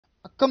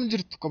Akkam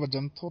jirtu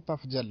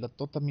kabajamtootaaf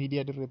jaallattoota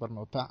miidiyaa dirree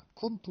barnootaa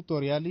kun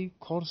tuutoriyaalii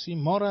koorsii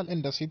Moral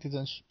and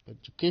Citizenship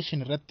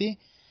Education irratti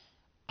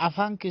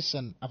afaan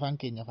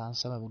keenya afaan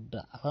saba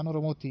guddaa afaan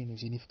Oromootiin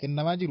isiniif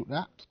kennamaa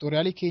jirudha.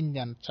 Tuutoriyaalii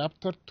keenyaan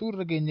chapter 2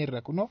 irra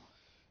geenyeerra kunoo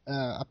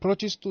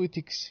approaches to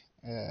ethics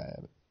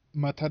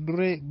mata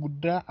duree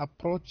guddaa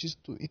approaches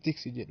to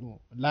ethics jedhu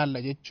laalla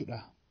jechuudha.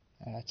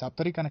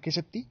 Chapterii kana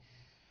keessatti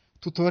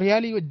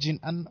tuutoriyaalii wajjin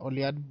an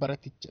Oliyaad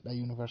Baratichadha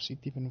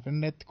Yuunivarsiitii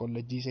Finfinneetti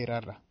kolleejjii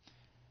seeraarra.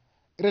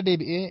 Irra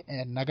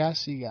deebi'ee nagaa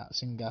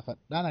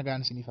singaafadha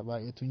nagaan isiniif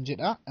baay'eetu hin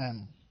jedha.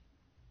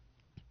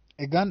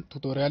 Egaan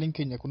tuutoriyaaliin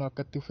keenya kun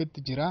akkatti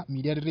ufetti jira.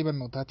 Miidiyaa dirree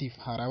barnootaatiif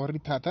haaraa warri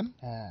taatan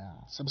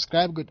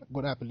subscribe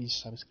godhaa please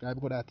subscribe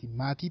godhaati.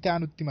 Maatii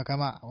ta'anutti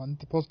makamaa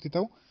wanti posti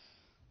ta'u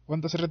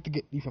wanta asirratti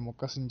gadhiifamu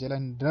akkas hin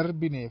jalan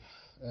darbineef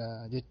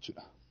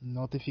jechuudha.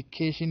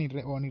 Notification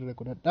irra on irra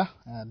godhadha.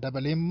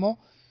 Dabalee immoo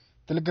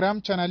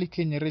Telegram channel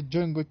keenya irra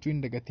join gochuu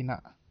hin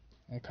dagatinaa.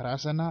 Karaa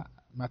sana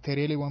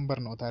materiaaliiwwan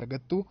barnootaa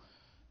argattu.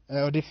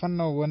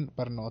 Odeeffannoowwan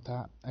barnootaa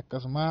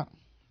akkasuma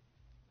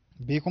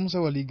beekumsa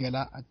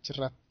waliigalaa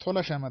achirraa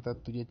tola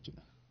shamatattu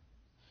jechuudha.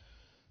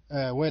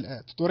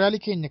 Tuutoriyaalii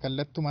keenya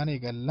kallattumaan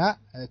eegallaa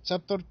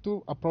chapter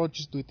 2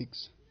 approaches to ethics.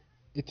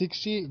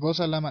 Ethics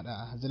gosa lamadha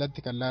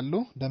jalatti kan laallu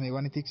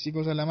dameewwan ethics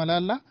gosa lama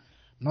laalla.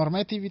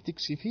 Normative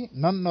ethics fi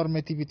non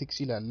normative ethics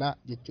laalla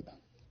jechuudha.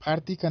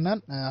 Paartii kanaan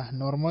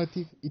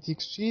normative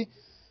ethics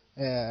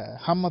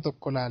hamma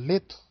tokko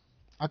laalleetu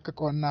akka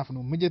qoonnaaf nu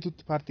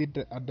mijatutti paartii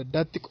adda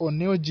addaatti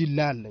qoonnee wajjin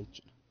laalla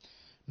jechuudha.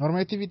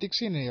 Normative ethics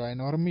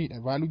normiidha.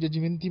 Value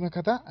judgmentii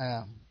makata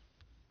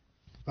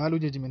value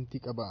judgmentii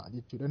qaba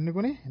jechuudha. Inni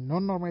kun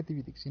non normative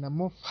ethics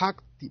ammoo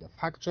factidha.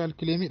 Factual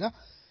claimidha.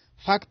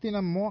 Factiin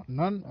ammoo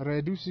non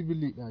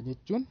reducibleidha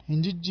jechuun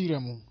hin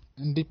jijjiiramu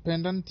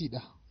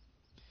independentidha.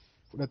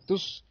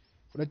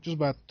 Fudhachuus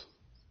baattu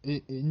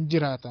in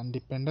jiraata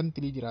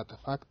independently jiraata.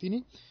 Factiin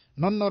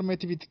non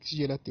normative ethics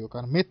jalatti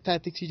yookaan meta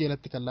ethics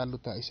jalatti kan laallu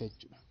taa'isa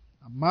jechuudha.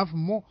 Ammaaf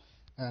immoo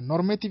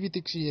normative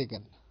ethics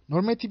eegalla.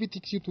 Normative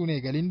ethics tuun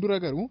eegaliin dura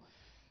garuu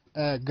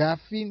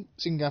gaaffiin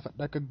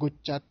singaafadha akka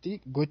gochaatti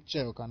gocha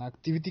yookaan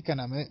activity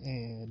kana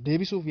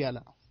deebisuuf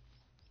yaala.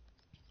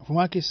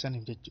 Ofumaa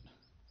keessaniif jechuudha.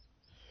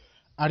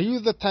 Are you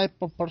the type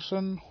of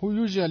person who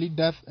usually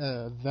does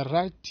the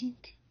right thing?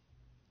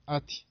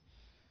 Ati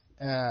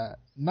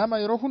nama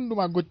yeroo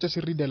hundumaa gocha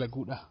sirrii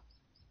dalaguudha.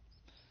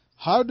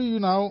 How do you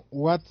know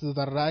what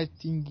the right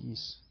thing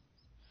is?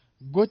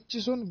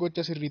 Gochi sun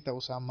gocha sirrii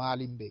ta'uusaa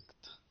maaliin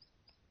beekta?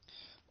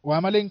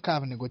 Waa malee hin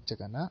kaafne gocha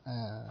kana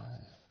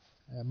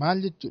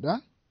maal jechuudha?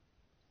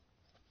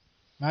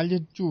 Maal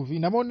jechuufi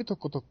namoonni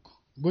tokko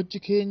gochi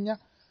keenya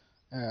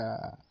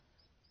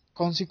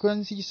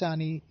consequence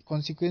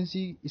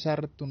isaa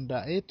irratti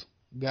hundaa'eetu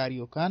gaarii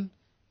yookaan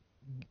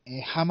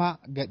hamaa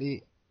gadhee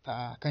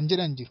ta'a kan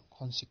jedhan jiru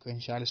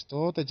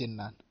consequentialistoota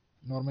jennaan.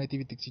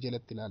 Normative ethics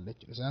jalatti ilaalla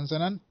jechuudha. Isaan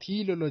sanaan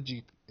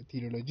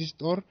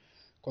teleologist or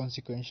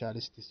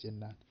consequentialists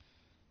jennaan.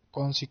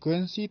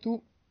 Consequenceetu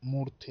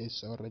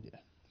murteessa warra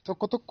jedhan.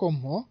 Tokko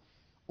immoo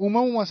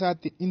uumamuma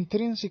isaatti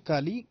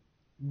intrinsically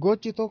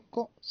gochi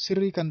tokko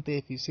sirrii kan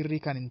ta'ee fi sirrii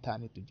kan hin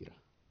taanetu jira.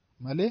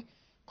 Malee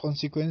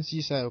consequence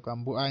isaa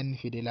yookaan bu'aa inni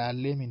fide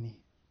ilaallee mini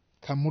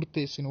kan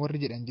murteessinu warri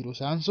jedhan jiru.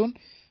 Isaan sun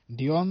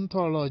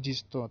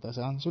deontologistoota.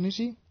 Isaan sunis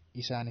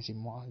isaanis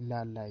immoo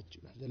ilaallaa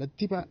jechuudha.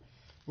 Jalatti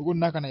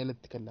boqonnaa kana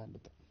jalatti kan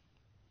laalluta.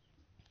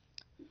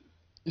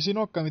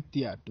 Isinoo akkamitti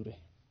yaaddure?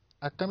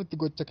 Akkamitti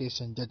gocha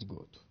keessan judge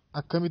gootu?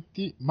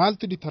 Akkamitti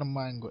maaltu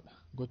determine godha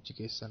gochi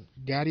keessan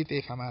gaarii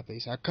ta'e hamaa ta'e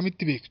isaa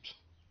akkamitti beektu?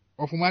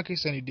 Ofumaa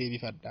keessanii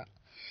deebifadhaa.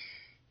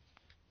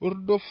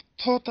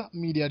 Hordoftoota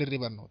miidiyaa dirree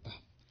barnootaa.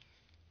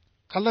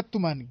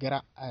 Kallattumaan gara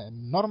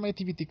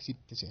normative ethics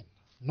itti seenna.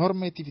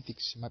 Normative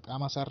ethics maqaa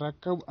isaarraa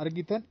akka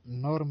argitan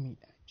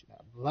normiidha jechuudha.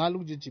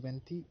 Value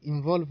judgmentii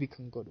involve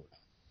kan godhudha.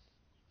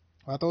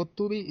 What ought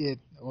to be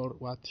or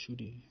what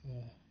should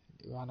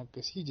waan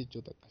akkasii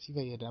jechoota akkasii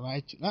fayyadamaa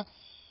jechuudha.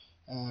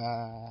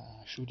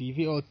 Should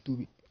be ought to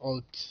be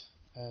ought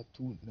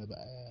to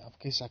of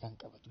keessaa kan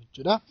qabatu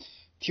jechuudha.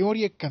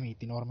 Theory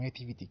akkamiiti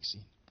normative ethics?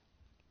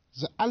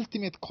 The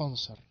ultimate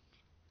concern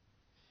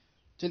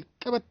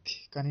jalqabatti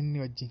kan inni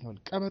wajjin wal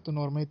qabatu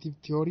normative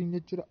theory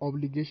jechuudha.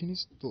 Obligation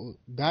is to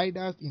guide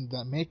us in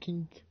the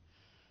making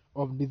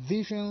of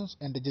decisions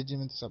and the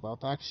judgments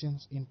about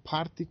actions in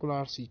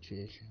particular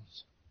situations.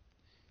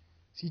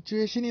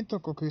 Situationii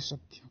tokko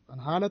keessatti yookaan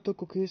haala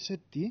tokko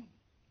keessatti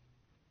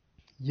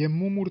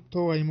yemmuu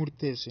murtoo wayii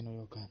murteessinu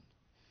yookaan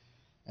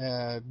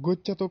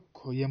gocha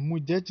tokko yemmuu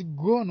judge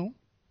goonu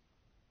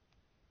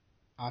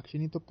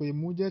actionii tokko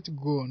yemmuu judge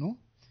goonu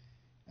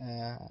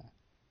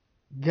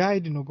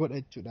guide nu godha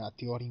jechuudha.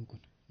 Theoriin kun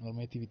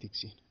normative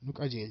ethics nu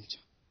qajeelcha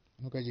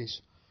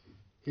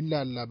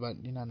ilaallaa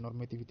bal'inaan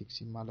normative ethics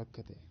maal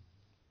akka ta'e.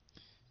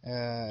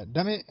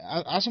 Dame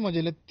asuma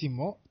jalatti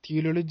immoo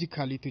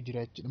teleologicaliitu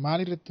jira jechuudha. Maal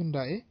irratti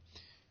hundaa'e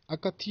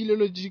akka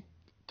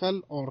teleological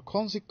or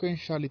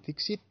consequential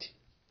ethics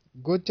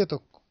gocha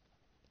tokko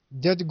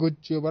judge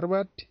gochuu yoo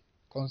barbaadde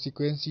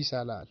consequence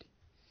isaa laali.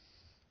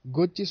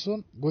 gochi sun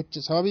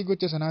sababii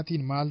gocha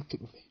sanaatiin maaltu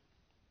dhufe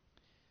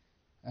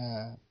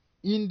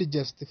end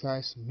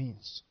justifies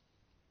means.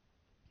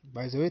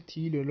 By the way,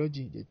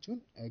 teleology jechuun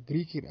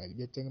Greekidha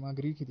jecha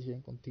Greekiti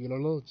isheen kun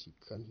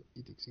theological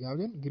ethics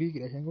gaafden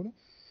Greekidha isheen kun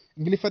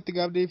Ingiliffatti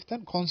gaaf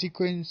deebitan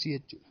consequence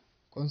jechuudha.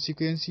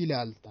 Consequence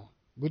ilaalta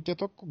gocha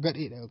tokko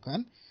gadheedha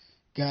yookaan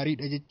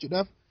gaariidha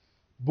jechuudhaaf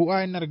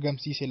bu'aa inni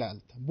argamsiise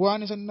ilaalta.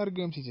 Bu'aan isa inni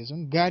argamsiise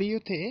sun gaarii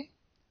yoo ta'e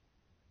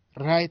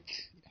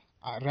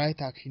right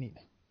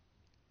actionidha.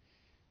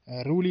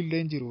 Rule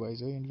illee jiru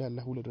waayizoo hin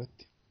laalla fuula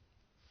duratti.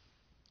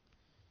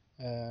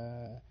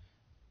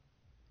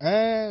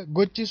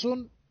 Gochi sun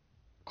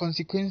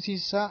consequence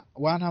isaa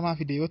waan hamaa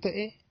fide yoo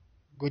ta'e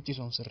gochi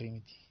sun sirrii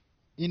miti.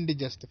 End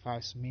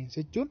justifies means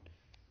jechuun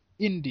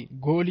indi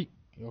goolii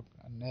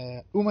yookaan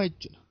dhuma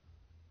jechuudha.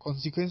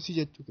 Consequence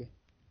jechuudha.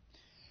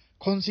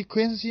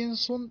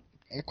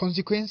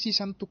 Consequence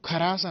santu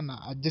karaa sana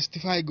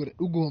justify godhe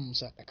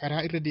dhugoomsadha.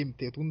 Karaa irra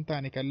deemteetu hin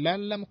taane kan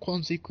laallamu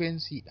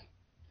consequenceedha.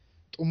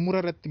 Xumura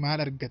irratti maal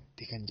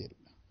argatte kan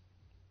jedhudha.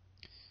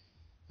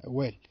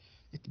 Well,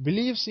 it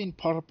believes in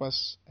purpose,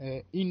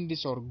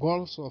 ends or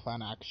goals of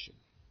an action.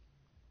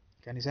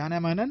 Kan isaan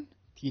amanan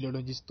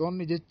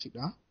theologistoonni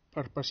jechuudha.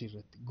 Purpose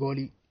irratti,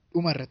 goolii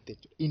dhuma irratti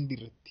jechuudha. Indi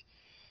irratti,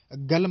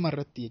 galma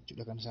irratti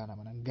jechuudha kan isaan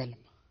amanan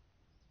galma.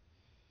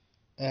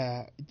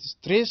 It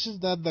stresses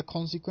that the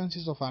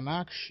consequences of an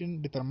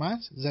action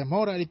determines the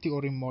morality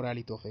or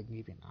immorality of a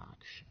given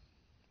action.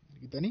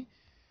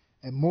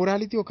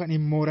 Morality yookaan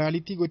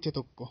immorality gochi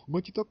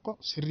tokko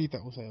sirrii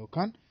ta'uusaa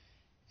yookaan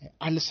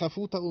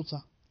al-safuu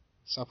ta'uusaa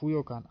safuu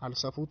yookaan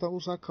al-safuu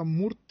ta'uusaa kan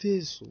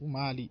murteessu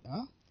maalidha?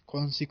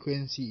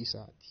 Consequence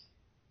isaati.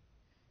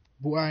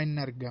 Bu'aa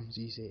inni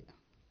argamsiisedha.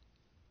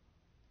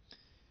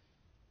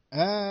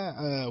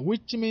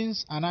 Which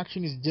means an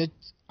action is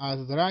judged as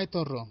right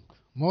or wrong,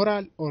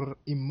 moral or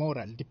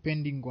immoral,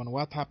 depending on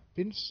what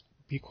happens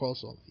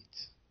because of it.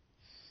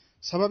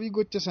 Sababii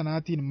gocha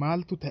sanaatiin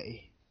maaltu ta'e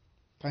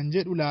kan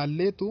jedhu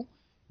laalleetu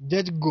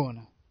judge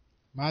goona.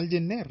 Maal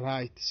jenne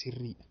right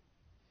sirriidha.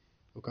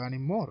 Yookaan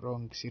immoo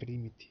wrong sirrii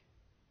miti.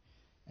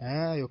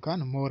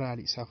 Yookaan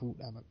morali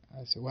safuudha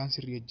waan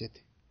sirrii hojjete.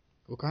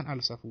 Yookaan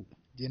al safuudha.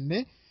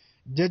 Jennee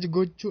judge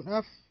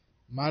gochuudhaaf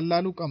maal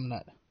laaluu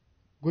qabnaadha.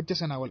 Gocha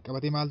sanaa wal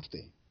qabatee maaltu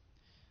ta'e.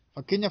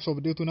 Fakkeenyaaf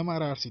sobdeetu nama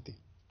araarsite.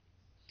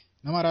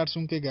 Nama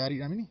araarsuun kee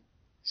gaariidha mini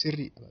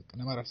sirriidha.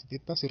 Nama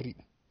araarsiteetta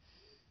sirriidha.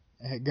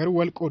 Garuu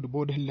wal qoodu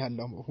booda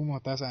ilaalamu ofuma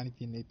mataa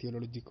isaaniitiin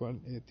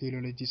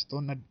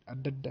theologistoonni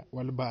adda adda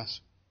wal baasu.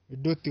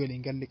 Iddoo itti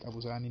waliin galli qabu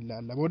isaanii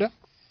ilaalla booda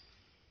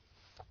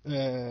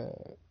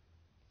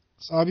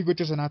sababii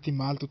gocha sanaatiin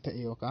maaltu ta'e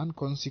yookaan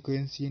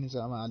consequencein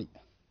isaa maalidha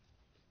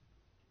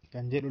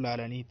kan jedhu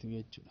ilaalaniitu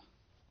jechuudha.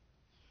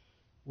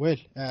 Well,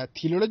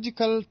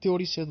 theological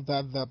theory says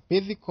that the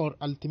basic or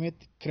ultimate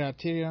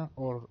criteria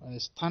or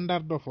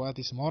standard of what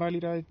is morally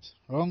right,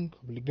 wrong,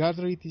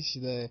 obligatory is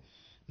the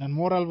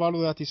non-moral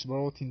value that is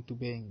brought into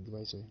being.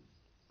 By so,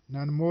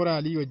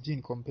 non-morally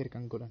wajjin compare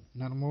kan godhan,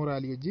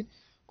 non-morally wajjin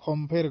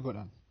compare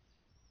godhan.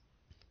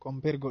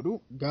 Compare godhu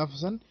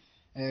gaafsan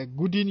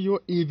goodiin yoo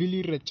evil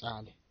irra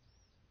caale.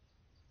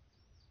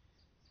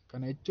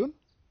 Kana jechuun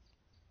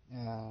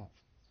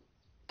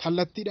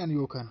kallattiidhaan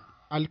yookaan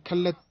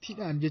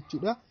al-kallattiidhaan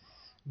jechuudha.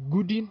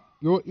 Goodiin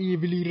yoo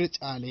evil irra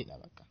caaleedha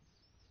bakka.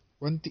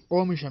 Wanti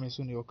oomishame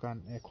sun yookaan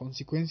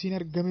consequencein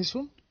argame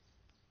sun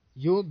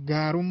yoo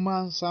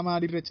gaarummaan isaa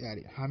maalirra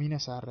caale hamina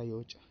isaarra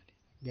yoo caale.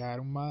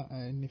 Gaarummaa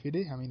inni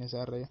fide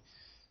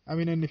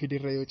hamina inni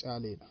fidirra yoo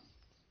caaleedha.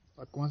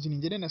 Akkuma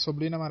isin jedhan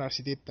sobdee nama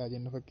araarsiteettaa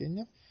jenna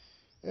fakkeenyaaf.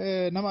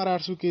 Nama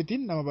araarsuu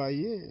keetiin nama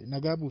baay'ee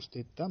nagaa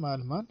buusteetta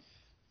maal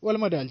wal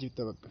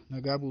madaalchifta bakka.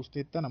 Nagaa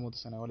buusteetta namoota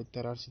sana walitti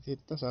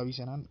araarsiteetta sababii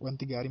sanaan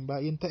wanti gaariin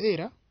baay'een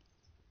ta'eera.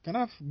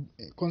 Kanaaf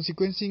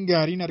consequencein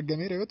gaariin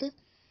argameera yoo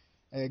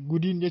ta'e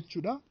gudiin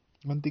jechuudha.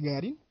 Wanti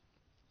gaariin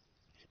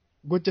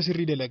gocha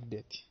sirrii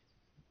dalagdeeti.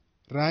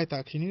 Right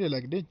action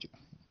dalagdee jechuudha.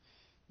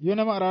 Yoo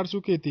nama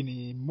araarsuu keetiin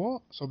immoo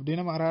sobdee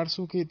nama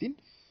araarsuu keetiin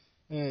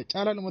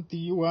caalaalumatti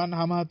waan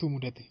hamaatu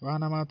mudate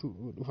waan hamaatu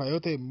dhufa yoo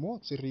ta'e immoo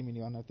sirrii mini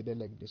waan itti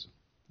dalagdeessu.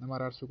 Nama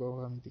araarsuu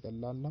qofa miti kan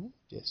laallamu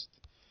just.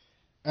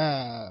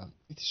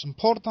 It is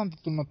important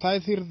to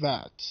notice here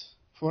that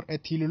for a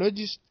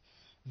theologist,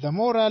 the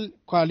moral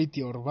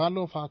quality or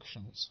value of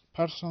actions,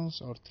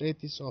 persons or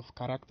traits of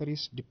character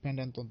is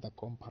dependent on the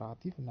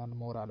comparative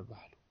non-moral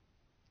value.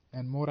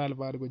 Non-moral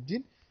value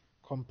wajjin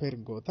compare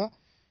goota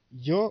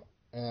yoo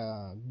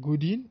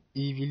goodiin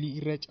evil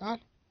irra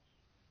caale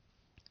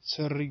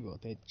sirrii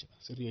goota jechuudha.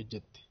 Sirrii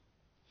hojjette.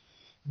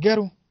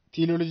 Garuu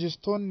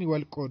theologistoonni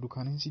wal qoodu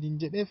kan isin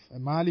jedheef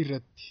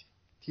maalirratti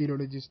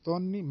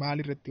theologistoonni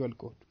maalirratti wal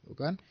qoodu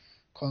yookaan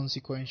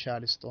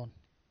consequentialistoonni.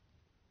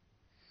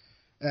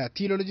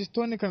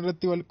 Theologistoonni kan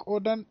irratti wal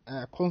qoodan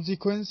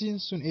consequencein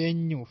sun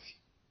eenyuuf.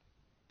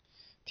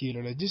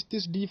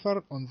 Theologists differ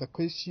on the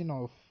question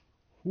of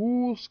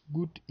whose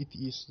good it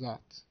is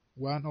that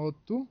one ought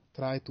to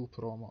try to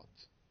promote.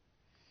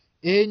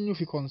 Eenyuuf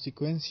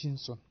consequencein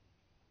sun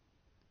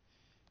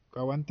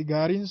wanti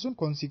gaariin sun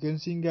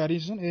consequencein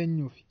gaariin sun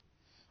eenyuufi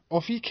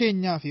ofii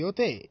keenyaaf yoo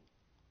ta'e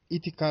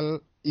ethical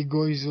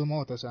egoism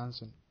ota isaan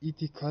sun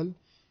ethical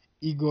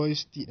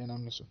egoistidha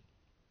namni sun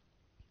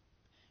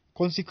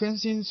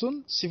consequencein sun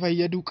si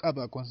fayyaduu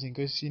qaba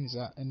consequencein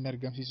isaa inni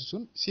argamsiisu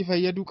sun si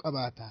fayyaduu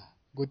qabaata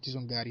gochi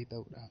sun gaarii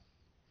ta'uudhaaf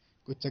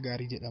gocha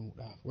gaarii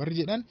jedhamuudhaaf warri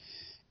jedhan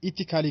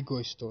ethical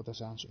egoist ota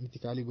isaan sun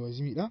ethical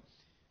egoismidha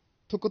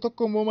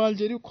tokko immoo maal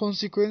jedhu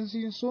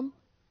consequencein sun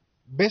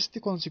best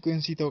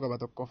consequence ta'uu qaba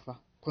tokkoffaa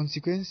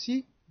consequence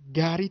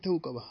gaarii ta'uu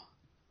qaba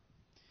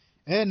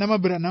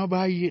nama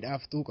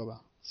baay'eedhaaf ta'uu qaba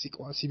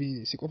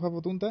si qofa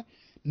fotuun ta'e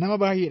nama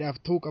baay'eedhaaf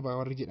ta'uu qaba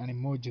warri jedhan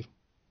immoo jiru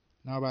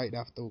nama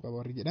baay'eedhaaf ta'uu qaba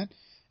warri jedhan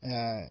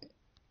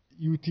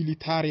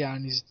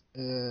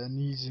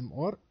utilitarianism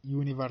or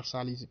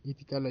universalism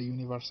ethical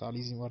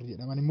universalism warri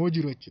jedhaman immoo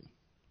jiru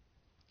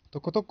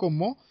jechuudha tokko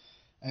immoo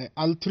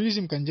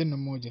altruism kan jennu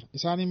immoo jira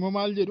isaan immoo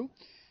maal jedhu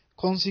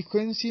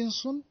consequencein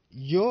sun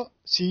yoo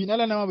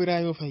siinala nama biraa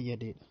yoo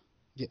fayyadeedha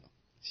jedha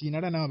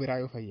siinala nama biraa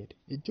yoo fayyade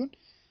jechuun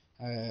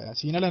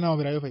siinala nama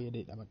biraa yoo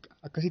fayyadeedha bakka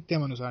akkasitti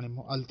amanu isaan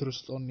immoo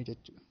altruistoonni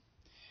jechuudha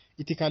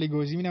ethical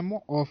egoism ammoo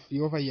of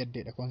yoo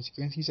fayyaddeedha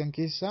consequences san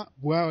keessaa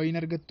bu'aa wayiin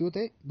argattu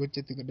ta'e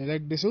gochatti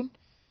dalagde sun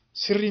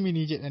sirrii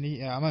minii jedhanii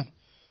amanu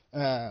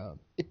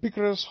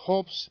Epicurus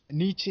Hobbes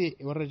Nietzsche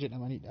warra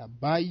jedhamanidha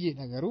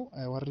baay'eedha garuu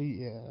warri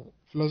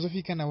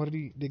philosophy kana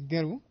warri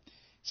deeggaru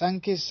san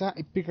keessaa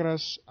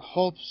Epicurus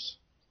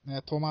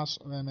Thomas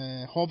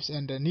Hobbes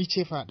and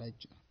Nietzsche faadha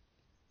jechuudha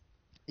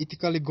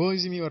ethical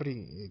egoism warri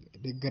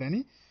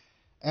deeggaranii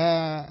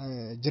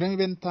Jeremy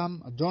Bentham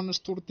John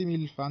Stuart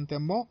Mill faante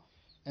ammoo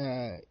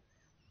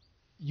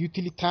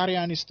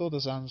utilitarianistota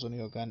isaan sun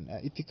yookaan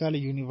ethical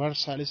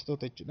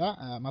universalistota jechuudha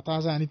mataa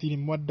isaaniitiin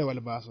immoo adda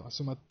wal baasu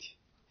asumatti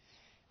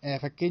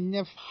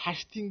fakkeenyaaf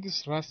Hastings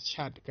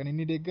Rothschild kan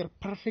inni deeggar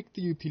perfect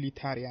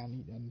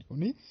utilitarianidha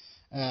kuni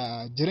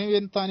Jeremy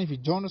Bentham fi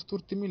John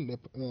Stuart Mill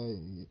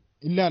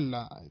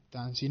ilaalla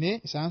taansinee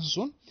isaan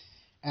sun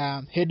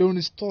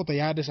hedonistota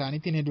yaada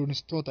isaaniitiin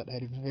hedonistotadha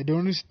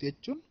hedonist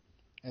jechuun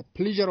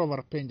pleasure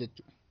over pain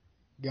jechuudha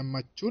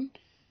gammachuun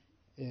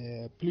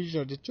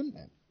pleasure jechuun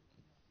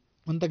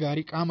wanta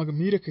gaarii qaama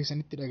miira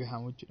keessanitti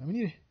dhagahamu jechuudha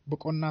miira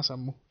boqonnaa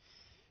sammuu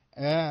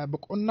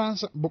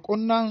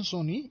boqonnaan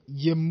suni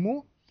yemmuu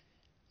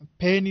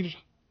peenir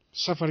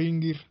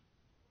safaringir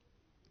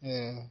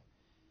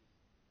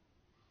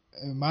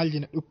maal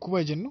jenna dhukkuba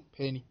jennu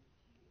peeni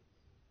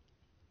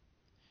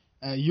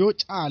yoo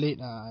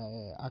caaleedha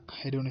akka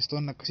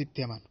hedonistoonni akkasitti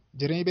amanu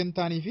Jeremy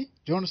Bentham fi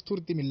John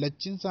Stuart Mill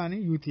lachiin isaanii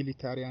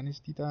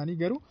utilitarianistii ta'anii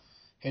garuu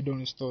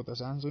hedonistota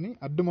isaan suni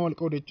adduma wal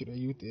qooda jechuudha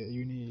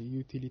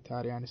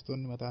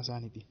utilitarianistoonni mataa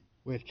isaaniitiin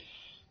well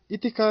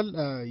ethical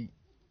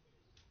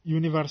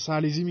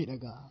universalism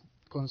dhagaa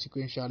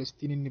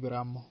consequentialistiin inni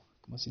biraa immoo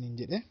akkuma isiniin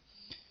jedhe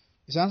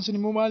isaan sun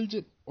immoo maal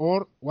jedhu or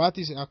what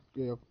is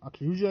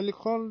usually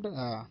called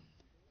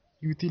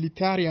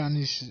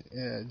utilitarianism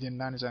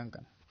jennaan isaan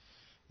kana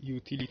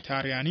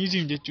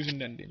utilitarianism jechuu hin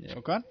dandeenya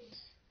yookaan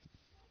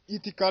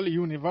ethical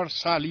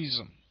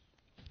universalism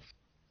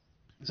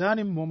isaan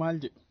immoo maal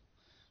jedhu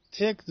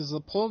take the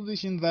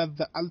position that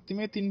the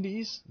ultimate end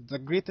is the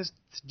greatest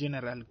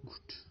general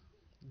good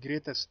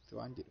greatest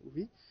waan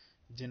jedhuufi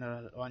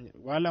general waan jedhu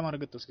waan lama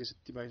argattu as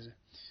keessatti baay'ise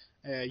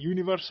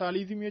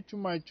universalism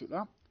jechuun maal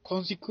jechuudha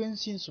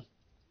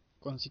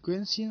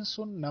consequencein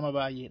sun nama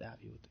baay'eedhaaf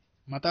yoo ta'e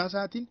mataa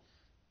isaatiin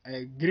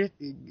great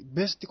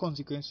best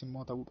consequence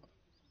immoo ta'uu qaba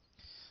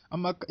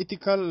amma akka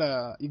ethical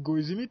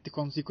egoismitti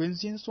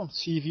consequencein sun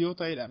siif yoo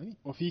ta'edha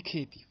ofii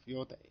keetiif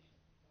yoo ta'e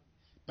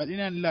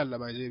bal'inaan ilaalla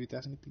baay'ee bitaa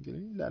isinitti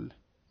galanii ilaalla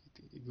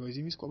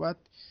egoismis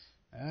kophaatti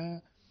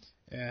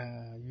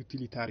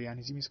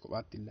utilitarianismis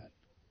kophaatti ilaalla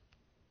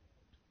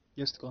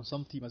just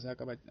consumptii masaa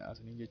qabadha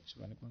asiniin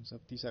jechuudha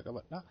conceptii isaa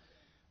qabadha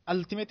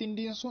ultimate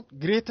indiin sun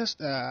greatest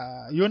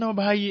yoo nama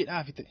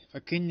baay'eedhaaf ta'e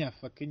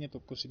fakkeenya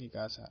tokko isinii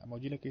kaasa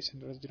moojila keessan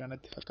irra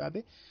jiranatti fakkaate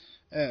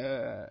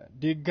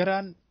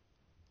deeggaraan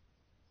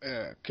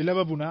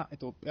kilaba bunaa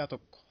Itoophiyaa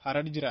tokko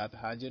Harar jiraata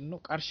haa jennu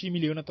qarshii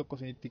miliyoona tokko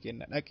isinitti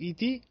kenna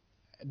dhaqiitii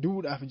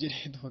duudhaaf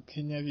jedheetu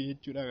fakkeenyaaf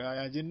jechuudha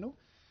yaa jennu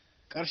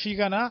qarshii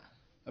kana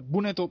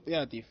buna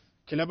Itoophiyaatiif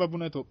kilaba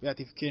buna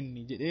Itoophiyaatiif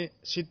kenni jedhee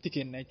sitti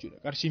kenna jechuudha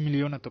qarshii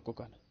miliyoona tokko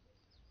kana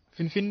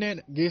Finfinnee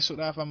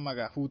geessuudhaaf amma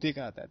gaa fuutee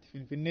kana taate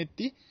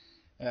Finfinneetti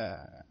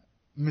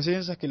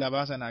miseensa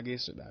kilabaa sanaa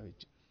geessuudhaaf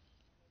jechuudha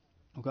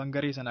yookaan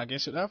garee sanaa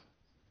geessuudhaaf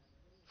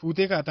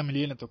fuutee kaata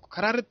miliyoona tokko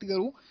karaa irratti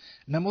garuu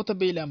namoota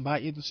beelaan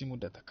baay'eetu si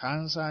mudata kaan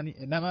isaanii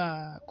nama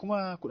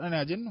 10,000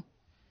 haa jennu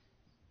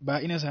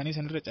baay'ina isaanii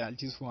sanirra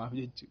caalchisuumaaf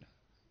jechuudha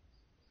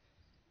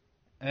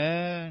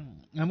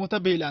namoota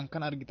beelaan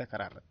kan argita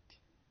karaa irratti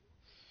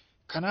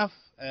kanaaf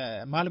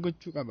maal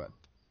gochuu qabaata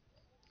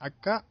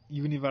akka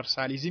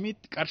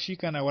universalismitti qarshii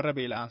kana warra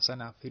beelaan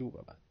sanaaf hiruu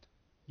qabaata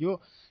yoo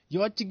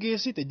achi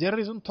geessite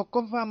jarri sun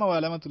tokkoffaa ama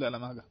waa lamatu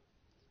ilaalamaa ga'a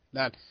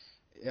laal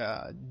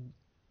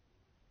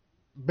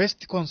best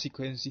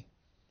consequence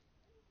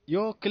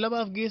yoo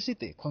kilabaaf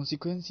geessite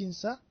consequencein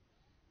isaa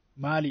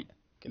maalidha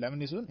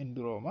kilabni sun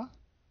indurooma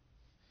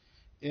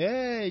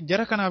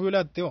jara kanaaf yoo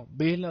laatte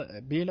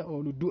beela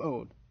oolu du'a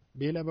oolu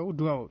beela ba'u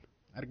du'a oolu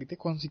argite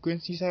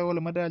konsikwensii isaa yoo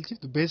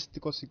madaalchiftu best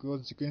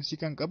konsikwensii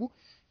kan qabu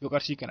yoo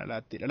qarshii kana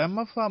laattedha.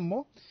 Lammaffaa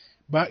immoo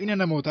baay'ina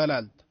namootaa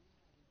laalta.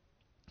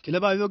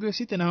 Kilabaa yoo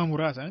geessite nama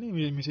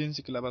muraasaanii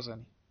miseensi kilaba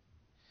sanii.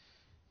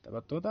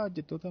 Taphattoota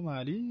hojjettoota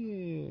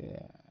maalii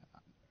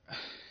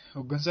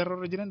hoggansa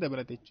irra jiran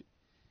dabalate jechuudha.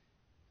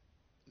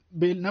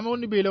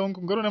 Namoonni beela'oon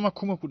kun garuu nama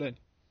 10,000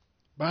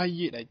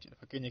 baay'eedha jechuudha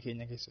fakkeenya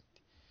keenya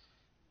keessatti.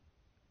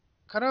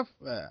 Kanaaf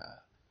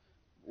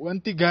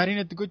wanti gaariin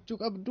itti gochuu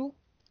qabdu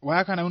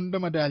waa kana hunda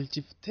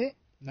madaalchiftee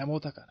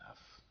namoota kanaaf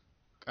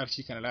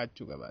qarshii kana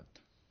laachuu qabaatta.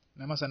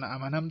 Nama sana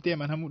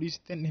amanamuu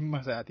dhiiste dhimma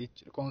isaati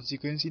jechuudha.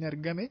 Konsikweensiin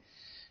argame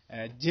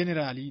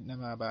jeneraalii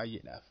nama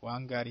baay'eedhaaf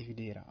waan gaarii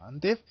fideera waan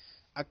ta'eef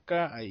akka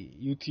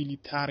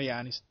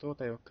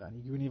yuutilitaariyaanistoota yookaan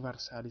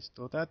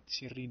yuunivarsaaliistootaatti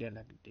sirrii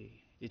dalagdee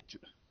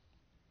jechuudha.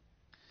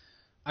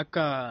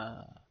 Akka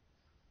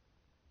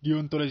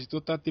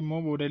diyoontolojistootaatti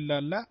immoo booda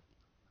ilaallaa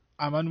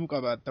amanuu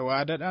qabaatta.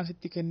 Waadaadhaan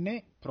sitti kennee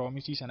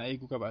piroomisii sana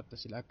eeguu qabaatta.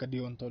 Sila akka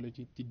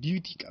diyoontolojiitti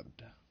diitii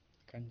qabda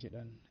kan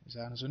jedhan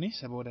isaan suni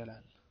isa booda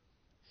ilaalla.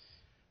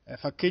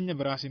 Fakkeenya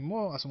biraas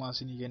immoo asumaan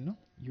sinii kennu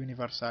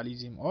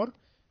yuunivarsaalizim or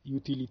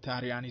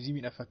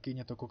yuutilitaariyaanizimiidha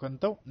fakkeenya tokko kan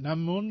ta'u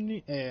namoonni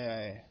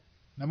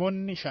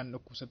 5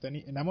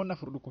 dhukkubsatanii namoonni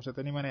 4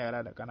 dhukkubsatanii mana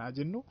yaalaadha kanaa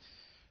jennu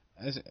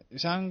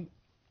isaan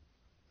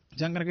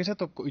kana keessa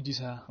tokko iji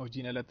isaa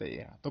hojiin ala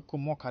ta'eera, tokko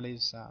immoo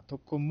kaleessaa,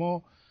 tokko immoo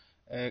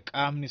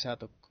qaamni isaa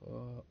tokko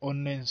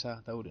onneen isaa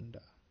ta'uu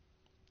danda'a.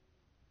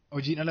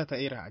 Hojiin ala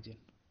ta'eera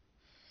jennu.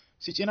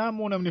 Si cinaa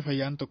immoo namni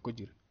fayyaan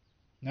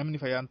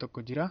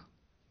tokko jira.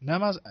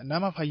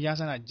 Nama fayyaa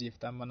sana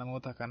ajjeefte amma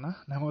namoota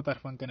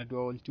arfan kana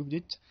du'a oolchuuf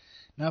jecha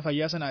nama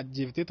fayyaa sana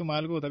ajjeefteetu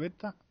maal goota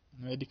betta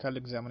medical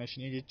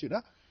examination jechuudha.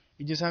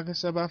 Ija isaa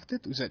keessa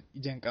baafteetu isa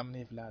ija hin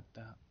qabneef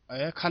laatta.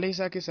 Kalee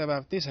isaa keessa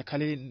baaftee isa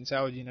kaleen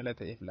isaa hojiin ala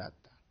ta'eef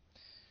laatta.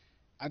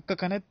 Akka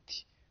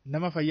kanatti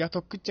nama fayyaa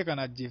tokkicha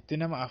kana ajjeeftee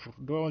nama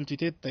 4 du'a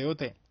oolchiteetta yoo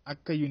ta'e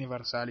akka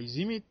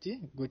yuunivarsaalizimiitti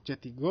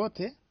gochati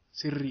goote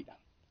sirriidha.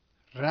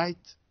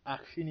 Right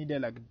actionii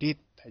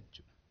dalagdeetta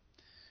jechuudha.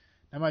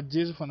 Nama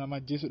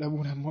ajjeesuu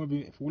dhabuun ammoo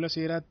fuula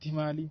seeraatti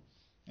maali?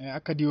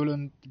 Akka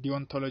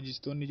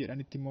diyoontolojistoonni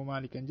jedhanitti immoo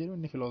maali kan jedhu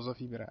inni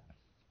filoosofii biraadha.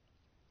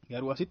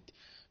 Garuu asitti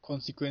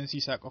konsikwensii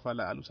isaa qofa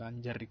laalu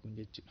isaan jarri kun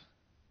jechuudha.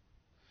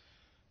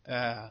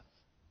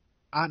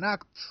 An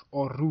act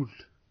or rule.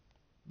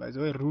 By the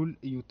way, rule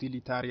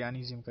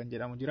utilitarianism kan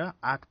jedhamu jira.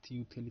 Act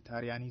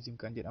utilitarianism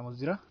kan jedhamu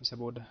jira. Isa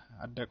booda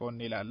adda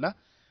qoonnee ilaalla.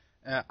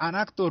 An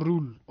act or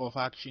rule of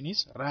action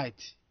is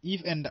right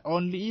if and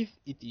only if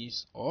it is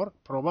or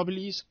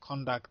probably is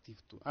conducive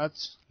to at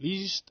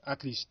least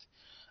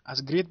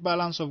as great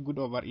balance of good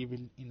over evil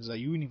in the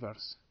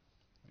universe.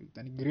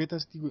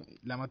 Greatest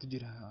lamatu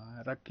jira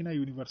rakkina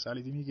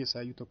universalismii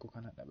keessaa iyyuu tokko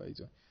kanadha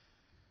baay'ee.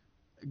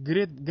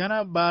 Great gana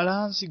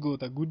balance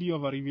goota good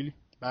over evil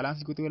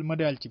balance goota wal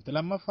madaalchifta.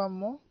 Lammaffaa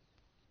immoo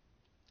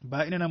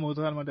baay'ina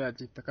namoota wal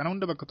madaalchifta. Kana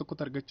hunda bakka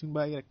tokkotti argachuun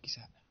baay'ee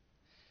rakkisaadha.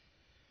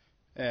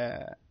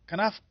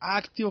 Kanaaf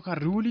aaktii yookaan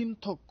ruuliin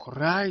tokko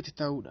right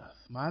ta'uudhaaf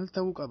maal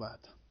ta'uu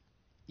qabaata?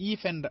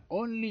 If and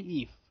only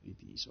if it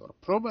is or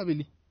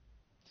probably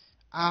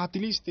at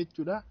least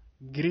jechuudha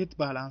great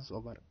balance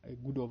over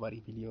good over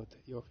evil yoo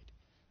fide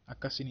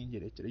akkasiniin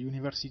jedhe jechuudha.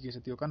 Yuunivarsiitii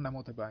keessatti yookaan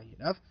namoota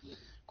baay'eedhaaf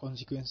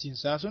konsikweensiin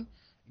isaa sun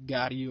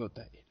gaarii yoo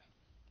ta'edha.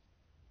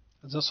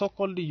 The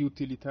so-called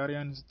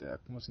utilitarians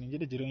akkuma isiniin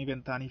jedhe Jeremy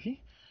Bentanii fi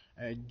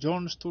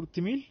John Stuart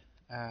Mill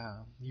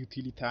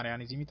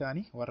utilitarianism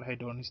ta'anii warra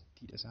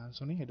hedonistiidha isaan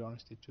suni.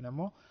 Hedonist jechuun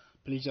ammoo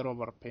pleasure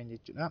over pain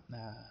jechuudha.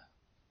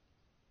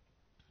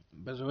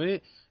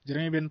 Bazoe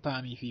Jeremy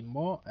Bentanii fi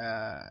immoo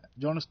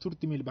John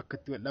Stuart Mill bakka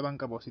itti wal dhaban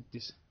qabu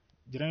asittis.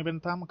 Jeremy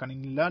Bentham kan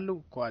inni ilaallu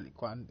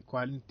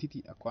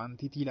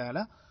quantity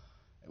ilaala.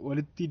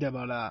 Walitti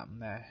dabala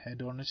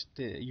hedonist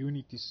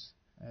unities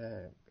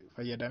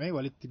fayyadamee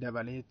walitti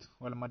dabaleetu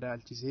wal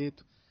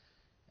madaalchiseetu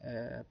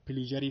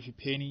pleasure fi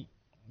pain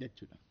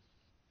jechuudha.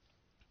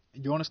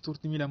 John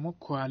Stuart Mill ammoo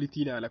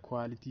quality ilaala.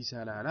 Quality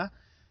isaa ilaala.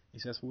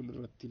 Isas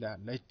fuulduratti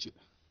ilaala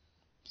jechuudha.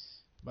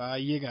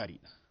 Baay'ee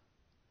gaariidha.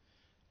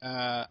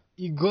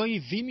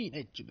 Egoism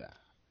jechuudha.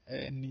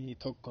 Inni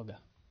tokkodha.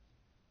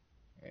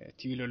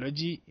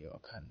 Theology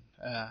yookaan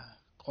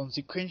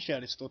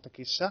consequentialistoota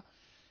keessaa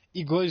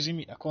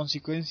egoismidha.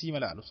 Consequence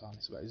malaalu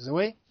isaanis by the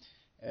way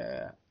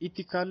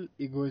ethical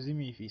egoism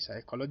fi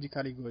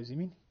psychological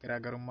egoism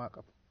garaagarummaa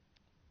qabu.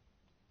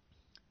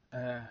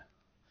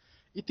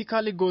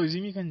 Ethical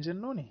egoism kan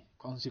jennuun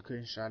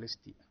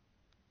consequentialistidha.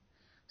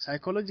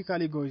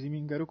 Psychological egoism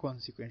garuu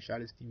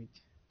consequentialist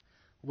miti.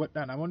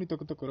 Hubadhaa namoonni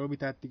tokko yeroo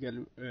bitaatti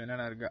galu nan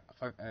arga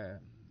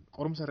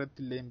qorumsa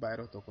irratti illee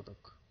baay'ee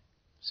tokko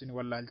sin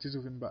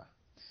wallaalchisuuf hin ba'a.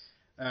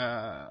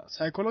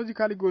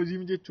 Psychological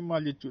egoism jechuun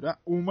maal jechuudha?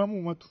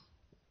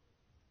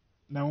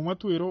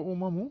 Namumatu yeroo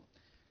uumamu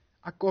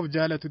akka of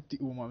jaalatutti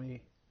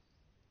uumamee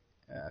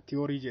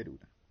theory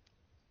jedhudha.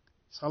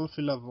 Self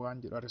love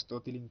waan jedhu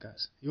Aristoteliin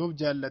kaasa. Yoo of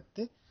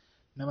jaalatte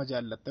nama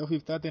jaallatta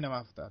ofiif taate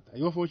namaaf taata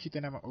yoo fooshite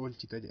nama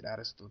oolchita jedha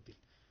Aristotle.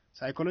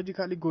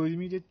 Psychological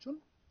egoism jechuun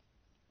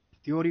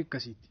theory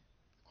akkasiiti.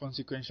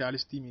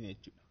 Consequentialism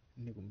jechuudha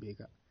inni kun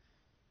beekaa.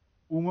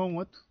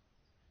 Uumamatu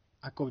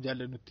akka of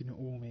jaallannutti nu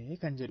uume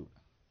kan jedhudha.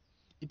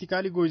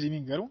 Ethical egoism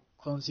garuu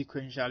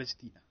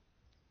consequentialistidha.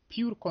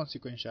 Pure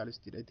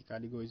consequentialistidha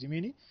ethical egoism.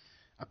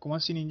 Akkuma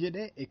siniin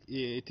jedhe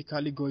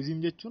ethical egoism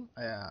jechuun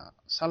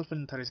self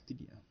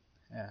interestedidha.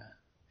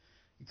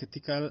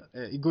 Ethical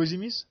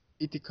egoism is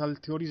ethical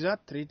theory that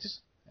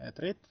treats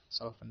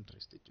self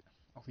interest jechuudha.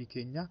 Ofii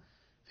keenya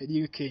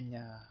fedhii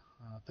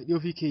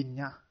ofii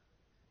keenya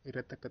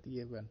irratti akka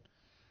xiyyeeffan.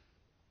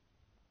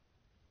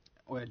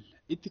 Well,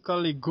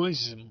 ethical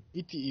egoism,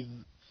 it is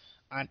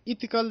an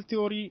ethical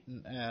theory,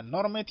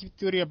 normative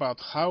theory about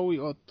how we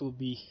ought to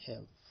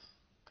behave.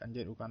 Kan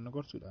jedhu kan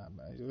gorsudha.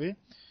 By the way,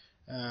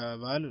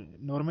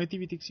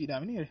 normative ethics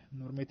idhamni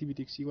normative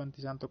ethics wanti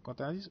isaan tokko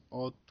taasisu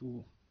ought to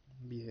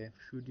behave,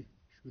 should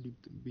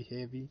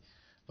behave.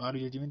 Baalu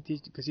judgment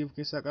kasii of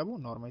keessaa qabu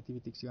normative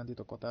ethics wanti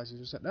tokko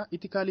taasisu sadha.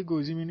 Ethical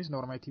egoism is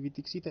normative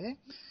ethics ta'e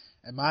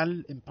maal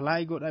imply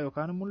godha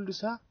yookaan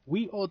mul'isa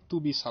we ought to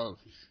be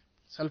selfish.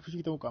 Selfish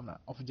ta'uu qabna,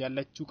 of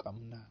jaallachuu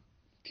qabna.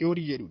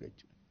 Theory jedhudha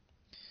jechuudha.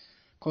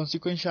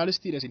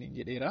 Consequentialistidha isiniin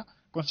jedheera.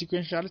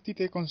 Consequentiality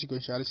ta'e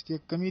consequentiality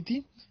akkamiiti?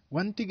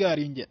 Wanti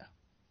gaariin jedha.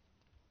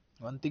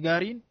 Wanti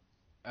gaariin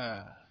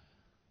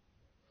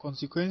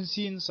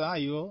consequensiin isaa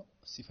yoo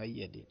si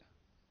fayyadedha.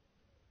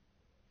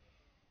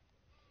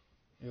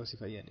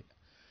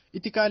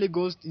 Ethical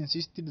egoist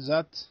insisted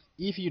that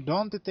if you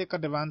don't take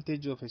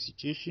advantage of a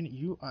situation,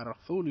 you are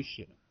foolish.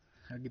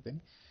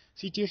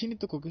 Situation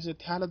tokko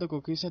keessatti haala tokko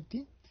keessatti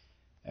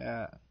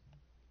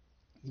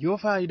yoo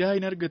faayidaa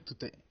hin argattu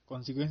ta'e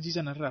consequences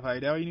sanarraa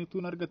faayidaa wayii nutu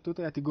hin argattu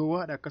ta'e ati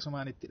gowwaadha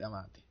akkasumaan itti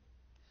dhamaate.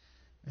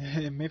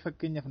 Mee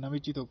fakkeenyaaf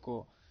namichi tokko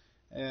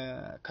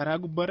karaa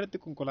gubbaarratti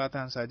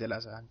konkolaataan isaa jalaa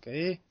isaan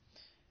ka'ee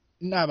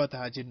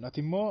dhaabataa jennu ati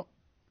immoo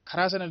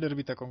karaa sana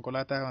darbita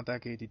konkolaataa mataa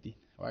keetiitiin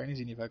waan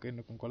isiniif akka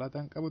inni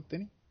konkolaataan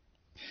qabuttani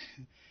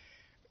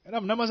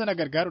nama sana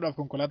gargaaruudhaaf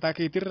konkolaataa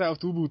keetirraa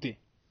utuu buute.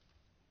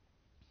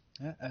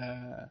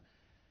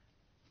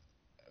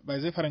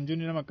 Baay'ee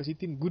faranjoonni nama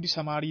akkasittiin gudi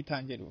samaarii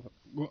ta'an jedhu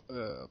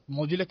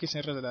moojila keessa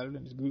irra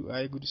ilaaluudhaan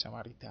waa'ee gudi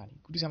samaarii ta'anii.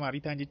 Gudi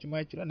samaarii ta'an jechuun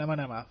maal jechuudha? Nama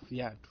namaaf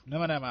yaadu,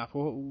 nama namaaf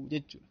hoo'u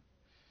jechuudha.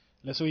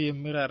 Lasoo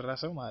yemmira irraa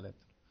sa'u maalatu?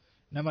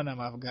 Nama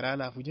namaaf garaa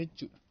laafu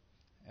jechuudha.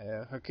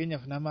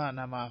 Fakkeenyaaf nama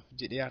namaaf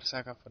jedhee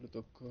aarsaa kaffalu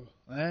tokko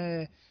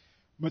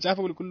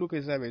macaafa qulqulluu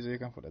keessaa baay'ee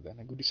kan fudhatan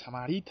gudi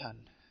samaarii ta'an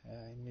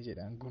inni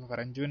jedhan kun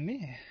faranjoonni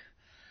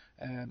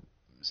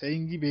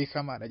sayingii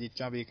beekamaadha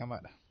jechaa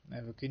beekamaadha.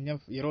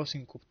 Fakkeenyaaf yeroo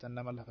isin kuftan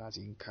nama lafaa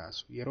isin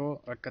kaasu, yeroo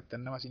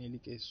rakkattan nama isin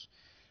liqeessu.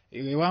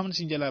 Waan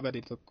isin jalaa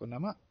bade tokko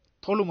nama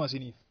toluma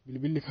isiniif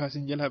bilbilli faa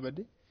isin jalaa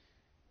bade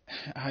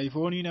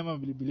iPhoneii nama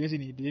bilbilee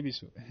isinii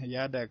deebisu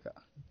yaada ka.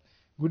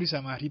 Gudi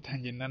samaarii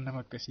ta'an jennaan nama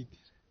akkasiiti.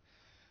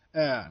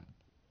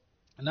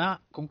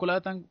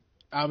 Konkolaataan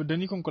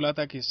abdanii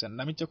konkolaataa keessan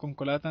namicha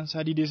konkolaataan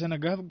isaa didee sana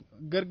gaaf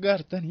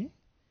gargaartanii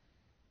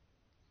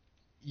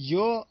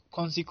yoo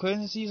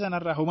consequences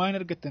sanarraa homaa hin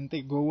argattan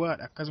ta'e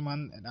gowwaadha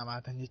akkasumaan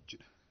dhamaatan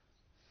jechuudha.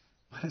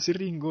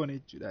 Sirrii hin goone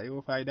jechuudha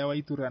yoo faayidaa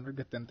wayii turaan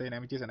argattan ta'e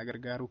namicha sana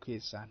gargaaruu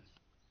keessaan.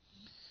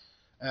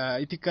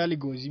 Ethical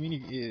egoism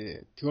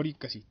theory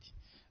akkasiiti.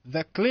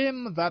 The claim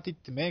that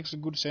it makes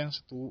good sense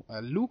to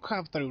look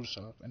after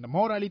yourself and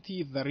morality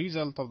is the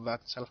result of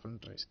that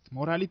self-interest.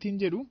 Morality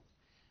jedhu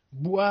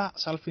bu'aa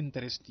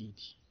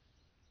self-interestiiti.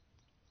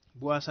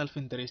 Bu'aa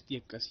self-interestii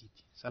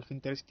akkasiiti.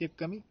 Self-interestii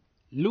akkamii?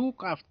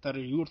 Look after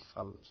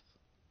yourself.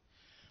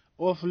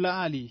 Of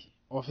laali,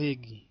 of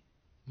eegi.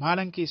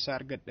 Maalan keessa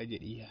argadha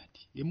jedhii yaadi.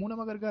 Yemmuu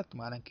nama gargaartu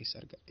maalan keessa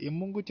argadha.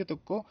 Yemmuu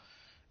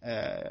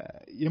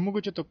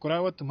gocha tokko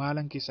raawwattu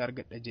maalan keessa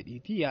argadha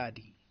jedhiiti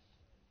yaadi.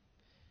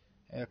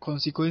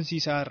 Consequences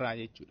isaarraa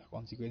jechuudha.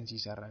 Consequences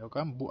isaarraa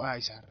yookaan bu'aa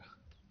isaarraa.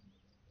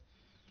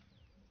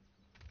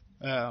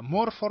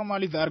 More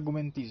formally the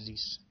argument is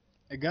this.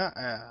 Egaa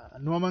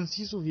nu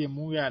amansiisuuf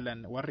yemmuu yaalan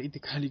warri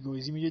ethical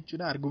egoism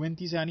jechuudha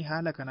argumentii isaanii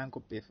haala kanaan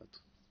qopheeffatu.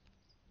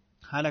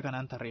 Haala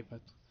kanaan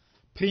tarreeffatu.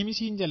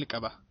 Premisiin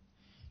jalqaba.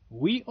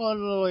 We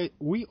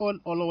all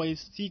always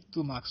seek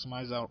to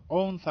maximize our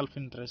own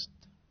self-interest.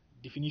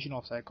 Definition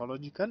of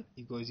psychological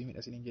egoism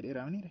isiniin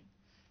jedheera amniire.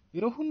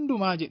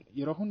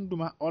 Yeroo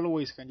hundumaa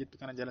always kan jettu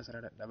kana jala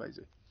sara dadhabaa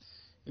jiru.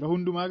 Yeroo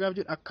hundumaa gaaf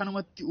jedhu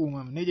akkanumatti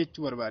uumamne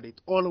jechuu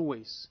barbaadeetu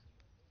always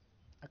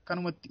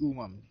akkanumatti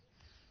uumamne.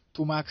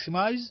 To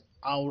maximize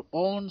our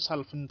own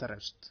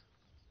self-interest.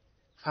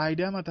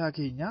 Faayidaa mataa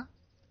keenyaa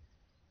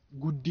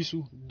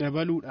guddisuu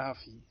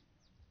dabaluudhaaf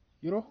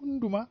yeroo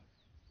hundumaa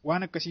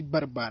waan akkasii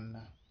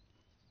barbaanna.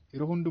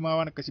 Yeroo hundumaa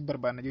waan akkasii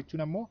barbaanna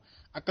jechuun ammoo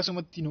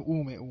akkasumatti nu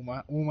uume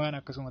uumaan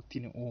akkasumatti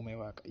nu uume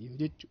waaqayyo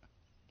jechuudha.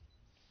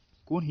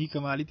 Kun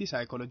hiika maaliiti?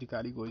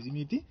 Psychological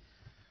egoismiti.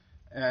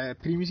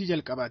 Premisii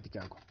jalqabaati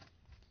kaaku.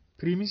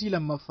 Premisii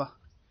lammaffaa.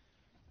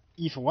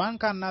 If one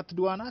cannot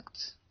do an act,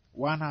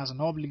 one has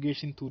no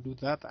obligation to do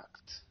that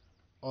act.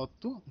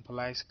 Ottu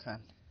implies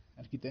can.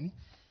 Argitanii?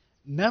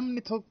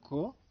 namni tokko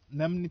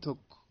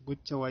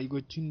gocha waayii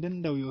gochuu hin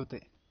danda'u yoo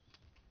ta'e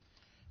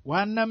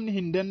waan namni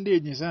hin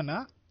dandeenye sana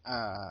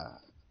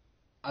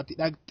ati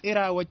dhaqxee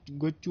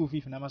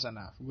gochuufiif nama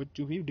sanaaf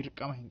gochuufiif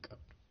dirqama hin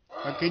qabdu.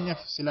 Fakkeenya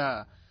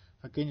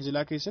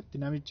silaa keessatti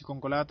namichi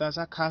konkolaataa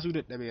isaa kaasuu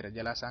dadhabeera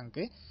jalaa isaan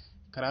ka'e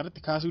karaa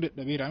irratti kaasuu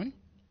dadhabeera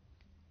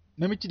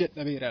namichi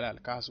dadhabeera laal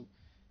kaasuu.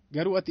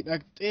 Garuu ati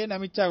dhaqxee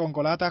namicha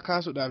konkolaataa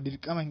kaasuudhaaf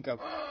dirqama hin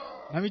qabu.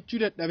 Namichuu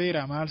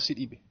dadhabeera maal si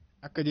dhibe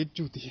akka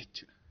jechuuti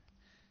jechuudha.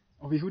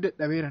 Ofiifuu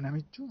dadhabeera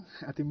namichu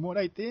ati immoo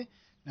dhaqxee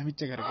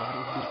namicha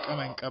gargaaruuf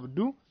dirqama hin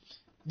qabdu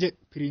jedhu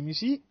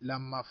piriimisii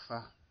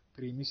lammaffaa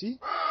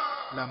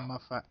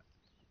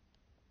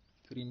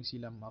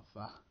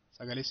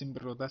sagalee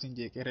simbirrootaa sin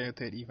jeeqeera yoo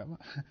ta'e dhiifama.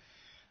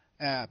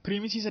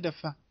 Piriimisii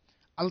sadaffaa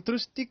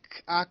altruistic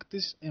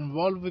acts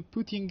involve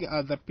putting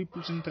other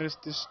people's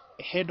interests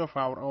ahead of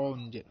our own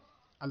jedhu.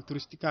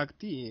 Altruistic act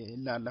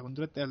ilaalla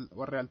hunduratti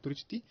warra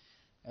altruistii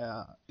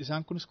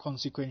isaan kunis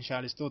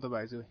consequentialistoota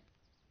baay'isee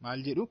maal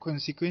jedhu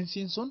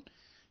consequensiin sun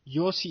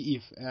yoo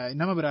si'iif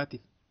nama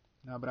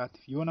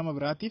biraatiif yoo nama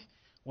biraatiif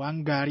waan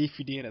gaarii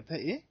fideera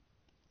ta'e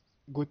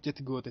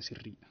gochati goote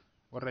sirriidha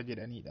warra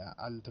jedhanidha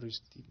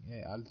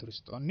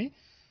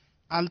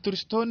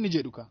altruistoonni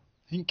jedhu ka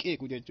hin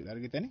qeequ jechuudha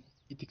argitani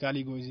ethical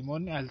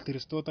egoismoonni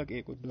altruistoota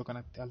qeequ iddoo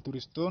kanatti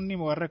altruistoonni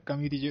warra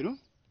akkamiiti jedhu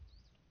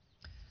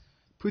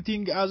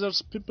putting others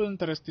people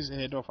interests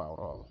ahead of our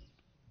own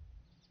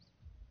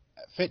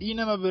fedhii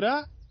nama biraa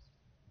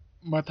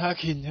mataa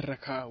keenyarra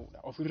kaa'uudha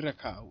ofirra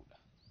kaa'uudha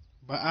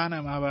ba'aa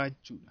namaa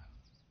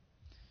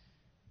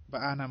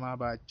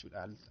baachuudha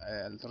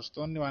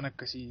altruistoonni waan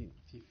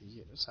akkasiitiif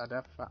jedhu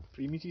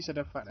piriimisii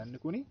sadaffaadhaan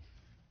kuni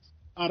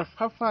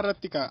arfaffaa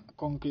irratti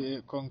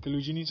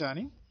conclusionii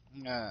isaanii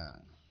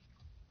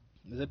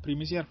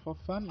piriimisii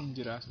arfaffaan hin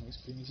jiraasne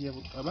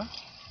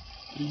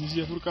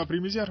piriimisii afur qaba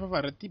piriimisii arfaffaa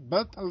irratti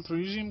but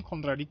altruism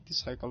contradicts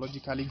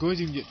psychological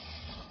egoism jedhu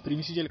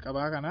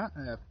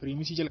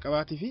piriimisii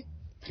jalqabaatii fi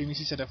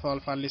piriimisii sadaffaa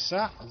wal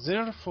faallessaa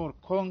therefore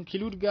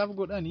conclude gaaf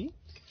godhanii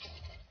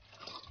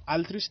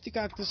altruistic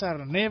acts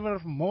are never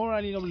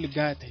morally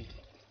obligated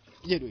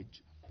jedhu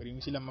jechuudha.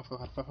 Piriimisii lammaffaa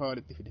arfaffaa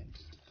walitti fidan.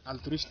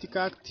 Altruistic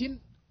actiin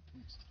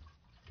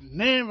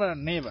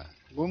never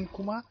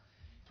gonkumaa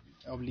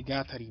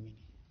obligatory mini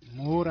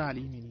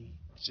morally mini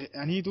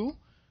jedhaniitu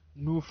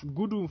nuuf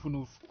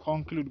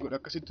conclude godha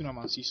akkasitti nama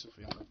amansiisuuf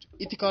jechuudha.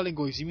 Ethical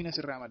egoismiin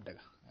asirraa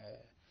maddaga.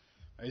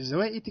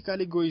 Zawee ethical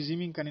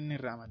egoismiin kan inni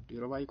irraa maddu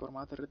yeroo baay'ee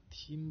qormaata irratti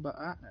hin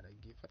ba'aa na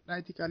dhaggeeffadha.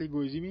 Ethical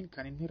egoismiin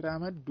kan inni irraa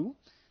maddu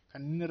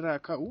kan inni irraa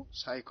ka'u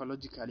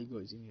psychological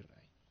egoism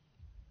irraa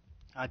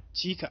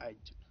achii ka'a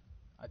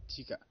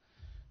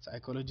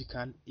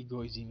psychological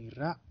egoism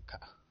irraa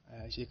ka'a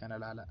ishee kana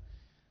ilaala.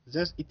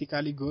 Thus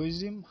ethical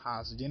egoism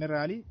has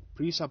generally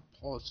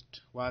presupposed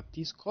what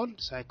is called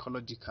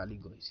psychological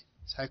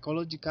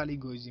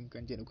egoism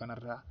kan jedhu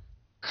kanarraa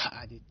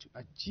ka'a jechuudha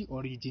achii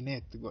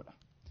originate godha.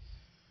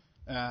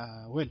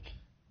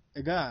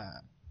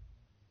 Egaa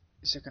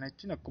isa kana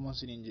jechuun akkuma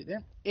isiniin jedhe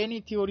any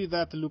theory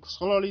that looks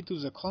solely to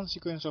the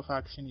consequence of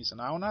action is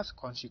known as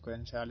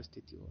consequentialist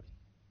theory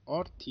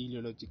or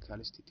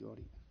teleologicalist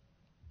theory.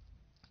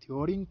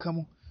 Theoryin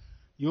kamu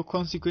yoo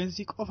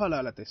consequence qofa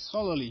laalate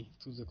solely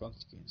to the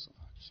consequence of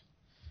action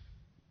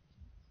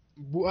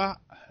bu'aa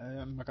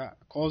maka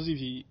cause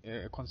fi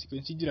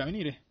consequence jira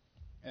minire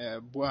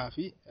bu'aa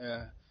fi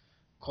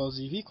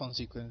cause fi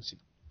consequence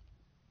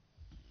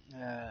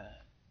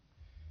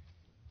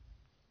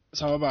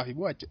sababaa fi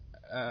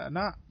bu'aa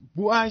na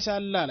bu'aa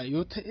isaan laala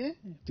yoo ta'e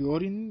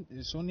theoryin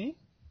suni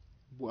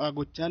bu'aa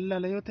gochaan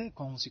laala yoo ta'e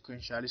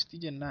consequentialist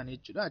jennaan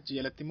jechuudha. Achi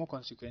jalatti immoo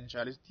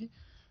consequentialist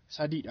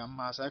sadiidha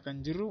ammaasaa kan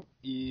jirru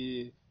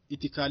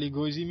ethical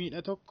egoismidha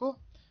tokko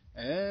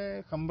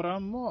kan biraa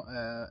immoo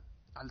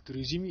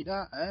altruismidha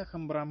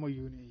kan biraa immoo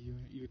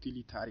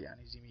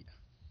utilitarianismidha.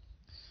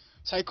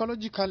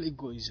 Psychological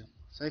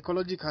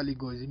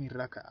egoism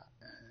irraa ka'a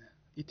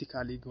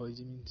ethical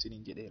egoism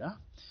sinin jedheera.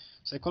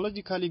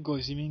 Psychological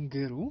egoism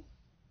garuu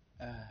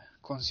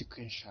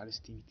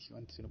consequentialist miti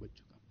wanti sun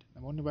hubachuu qabda.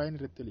 Namoonni baay'een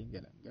irratti waliin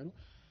galan garuu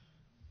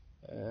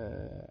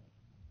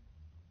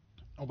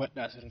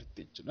hubadhaa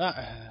sirriitti jechuudha.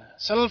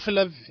 Self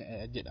love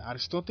jedha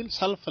Aristotle.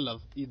 Self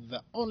love is the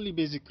only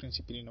basic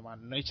principle in human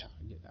nature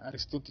jedha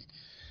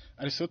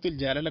Aristotle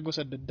jaalala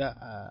gosa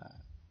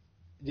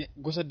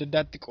adda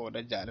addaatti qooda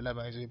jaalala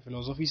baay'ee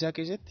filoosofii isaa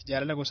keessatti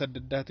jaalala gosa adda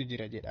addaatu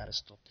jira jedha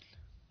Aristotle.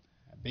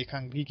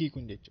 Beekan Giriikii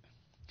kun jechuudha.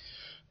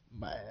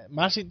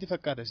 Maal sitti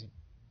fakkaata isin?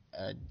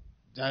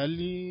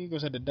 Jaalalli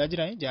gosa adda addaa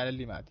jira.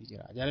 Jaalalli maatii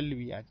jira. Jaalalli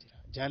biyyaa jira.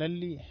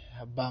 Jaalalli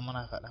abbaa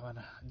manaa fi haadha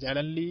manaa.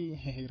 Jaalalli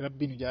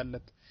Rabbi nu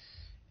jaallatu.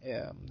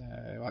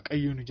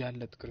 Waaqayyo nu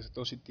jaallatu.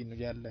 Kiristoositti nu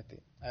jaallate.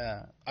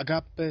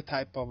 Agape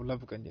type of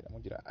love kan jedhamu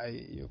jira.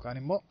 Yookaan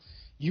immoo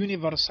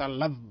universal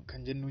love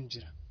kan jennuun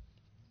jira.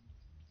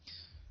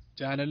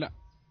 Jaalala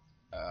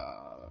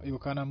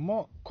yookaan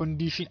ammoo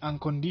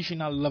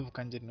unconditional love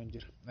kan jennuun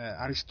jira.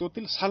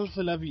 Aristotle self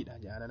loveidha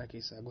jaalala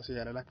keessa gosa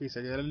jaalala keessa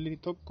jaalalli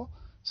tokko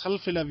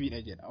self loveidha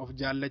jedha of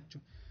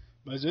jaallachuu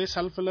Baay'ee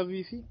self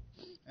love fi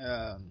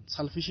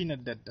selfishin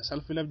adda adda.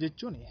 Self love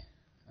jechuun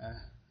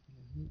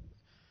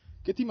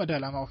Kiti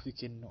madaalama ofii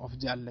kennu of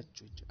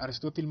jaallachuu jechuudha.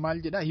 Aristootil maal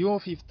jedhaa yoo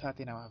ofiif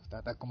taate namaaf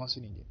taata akkuma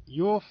suniin jedha.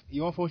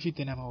 Yoo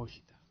hoshite nama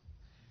hoshita.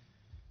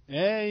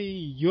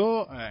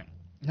 Yoo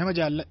nama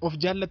of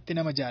jaallatte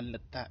nama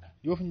jaallattaadha.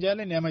 Yoo of hin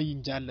jaallanne nama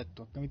hin jaallattu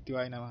akkamitti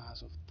waa'ee nama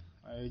haasofta.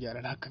 Waa'ee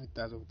jaalala akkamitti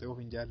haasofta yoo of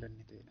hin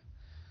jaallanne ta'edha.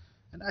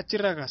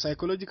 Achirraa kaa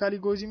psychological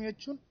egoism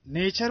jechuun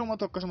nature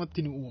uummata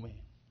akkasumatti ni uume.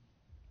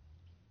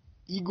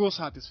 Ego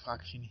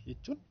satisfaction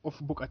jechuun of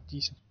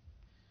boqachiisa.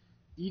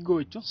 Ego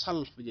jechuun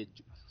self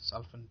jechuudha.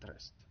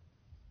 Self-interest.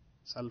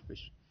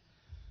 Selfish.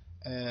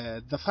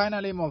 The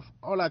final aim of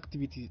all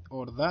activity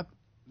or that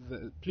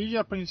the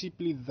pleasure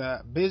principle is the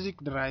basic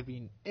drive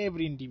in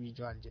every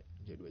individual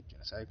jedhu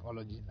jechuudha.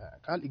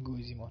 Psychological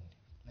egoism on.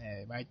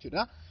 Maal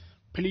jechuudha?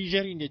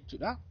 Pleasure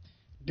jechuudha.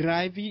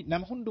 Drive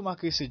nama hundumaa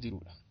keessa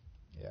jirudha.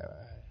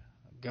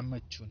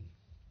 Gammachuun.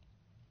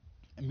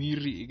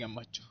 Miirri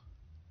gammachuu.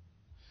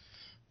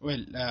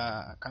 Well,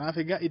 kanaaf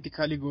egaa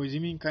ethical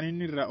egoism kan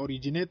inni irraa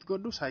originate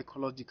godhu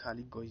psychological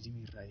egoism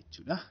irraa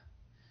jechuudha.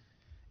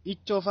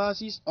 Each of us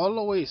is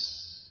always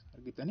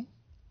argitanii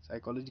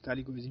psychological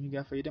egoism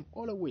gaafa fayyadamu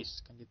always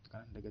kan jettu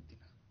kan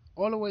dagatina.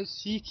 Always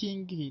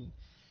seeking in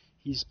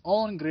his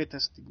own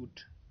greatest good.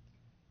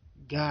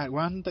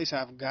 Wanta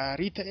isaaf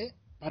gaarii ta'e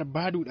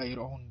barbaaduudha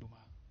yeroo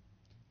hundumaa.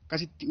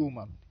 Akkasitti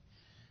uumamne.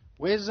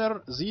 Whether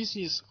this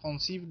is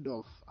conceived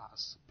of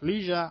as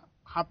pleasure,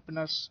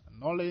 happiness,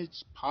 knowledge,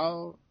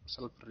 power,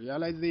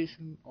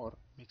 self-realization, or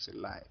mixed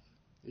life.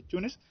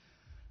 Jechuunis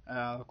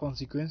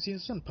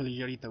consequences sun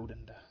pleasure ta'uu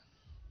danda'a.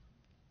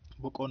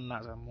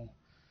 Boqonnaa sammuu.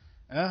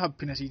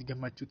 Happiness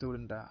gammachuu ta'uu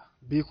danda'a.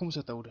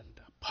 Beekumsa ta'uu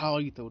danda'a.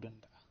 Power ta'uu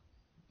danda'a.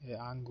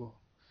 Aangoo.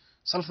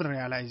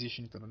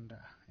 Self-realization ta'uu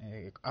danda'a.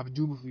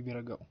 Abjuu fi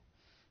bira ga'u.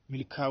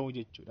 Milkaa'uu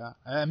jechuudha.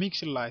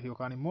 Mixed life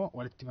yookaan immoo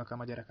walitti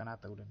makama jara kanaa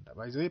ta'uu danda'a.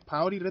 Baay'ee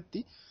power irratti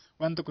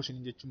waan tokko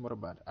isin jechuun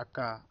barbaada.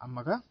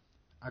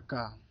 Akka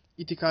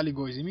ethical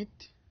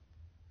egoismitti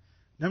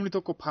namni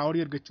tokko power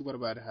argachuu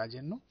barbaada haa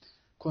jennu.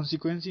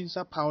 Consequences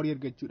isaa power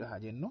argachuudha haa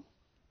jennu.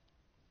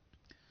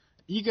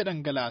 Dhiiga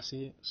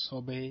dhangalaasee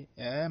sobee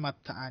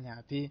matta'aa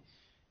nyaatee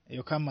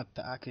yookaan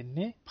matta'aa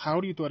kennee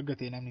power tu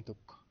argatee namni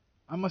tokko.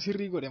 Amma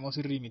sirrii godhe moo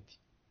sirrii miti.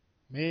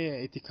 Mee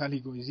ethical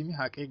egoism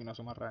haa qeeqnu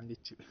asumarraan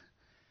jechuudha.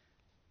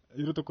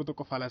 Yeroo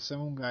tokko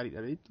falassamuun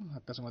gaariidha jechuun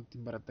akkasumatti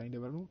baratanii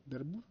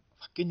darbu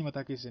fakkeenya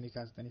mataa keessanii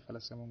kaastanii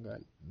falassamuun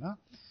gaariidha.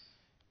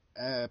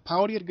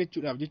 Power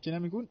argachuudhaaf jecha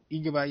namni kun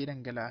dhiiga baay'ee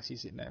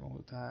dhangalaasisee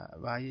namoota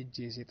baay'ee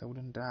jeesee ta'uu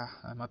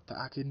danda'a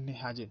matta'aa kennee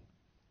haa jennu.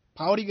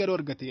 Power garuu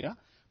argateera.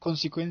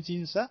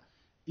 Consequences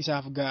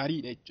isaaf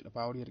gaariidha jechuudha.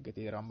 Power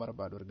argateera waan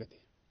barbaadu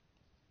argateera.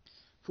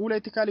 Fuula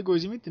ethical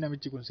egoismitti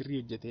namichi kun sirrii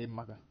hojjetee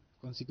maka.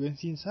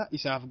 Consequences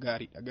isaaf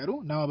gaariidha garuu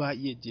nama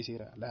baay'ee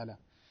jeeseera laala.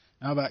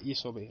 Nama baay'ee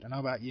sobeera.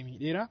 Nama baay'ee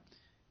miidheera.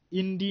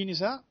 Indiin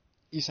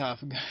isaaf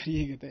gaarii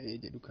eega ta'ee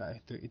jedhu kaa'e.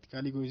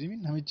 Ethical egoism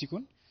namichi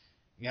kun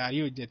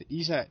gaarii hojjete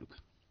dhiisaa dhuga.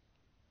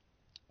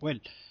 Well,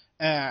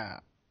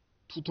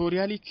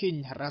 tutorialii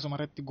keenya har'aa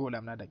sumarratti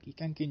goolabna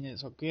daqiiqaan keenya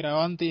sokkeera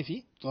waan ta'eef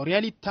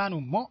tutorialii taanu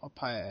immoo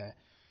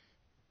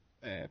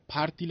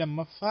paartii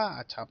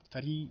lammaffaa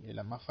chaaptarii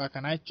lammaffaa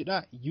kanaa jechuudha.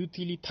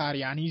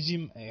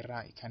 Utilitarianism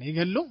irraa kan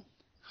eegallu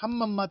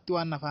hamma ammaatti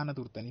waan afaana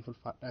turtaniif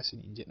ulfaadhaa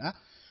isiniin jedha.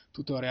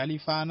 Tutorialii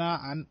faana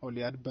an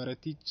Oliyaad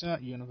Baraticha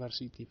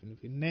University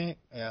Finfinnee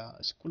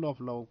School of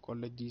Law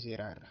College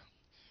seeraa irra.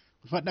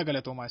 Ulfaadhaa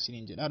galatoomaa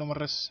isiniin jedha.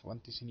 Dhumarras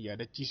wanti isin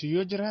yaadachiisu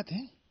yoo jiraate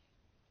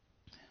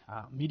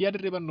miidiyaa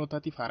dirree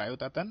barnootaatiif haaraa yoo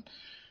taatan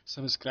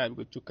subscribe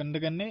gochuu kan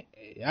daganne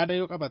yaada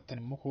yoo qabaattan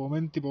immoo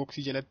comment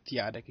boxii jalatti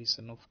yaada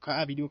keessaniif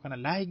ka'a viidiyoo kana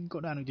like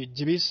godhaa nu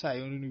jajjabeessaa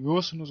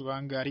yoos nus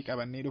waan gaarii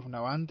qabannee dhufna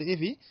waan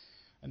ta'eef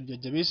nu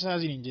jajjabeessaa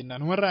isiniin jenna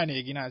numarraa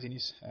eeginaa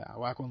isinis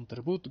waa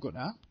contribute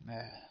godhaa.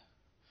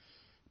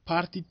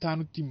 Paartii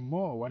taanutti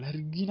immoo wal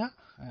argina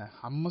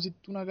hamma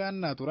sittuu nagaan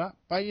naa tura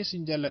baay'ee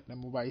sin jaalladha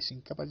immoo baay'ee sin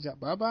kabaja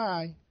bye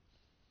bye.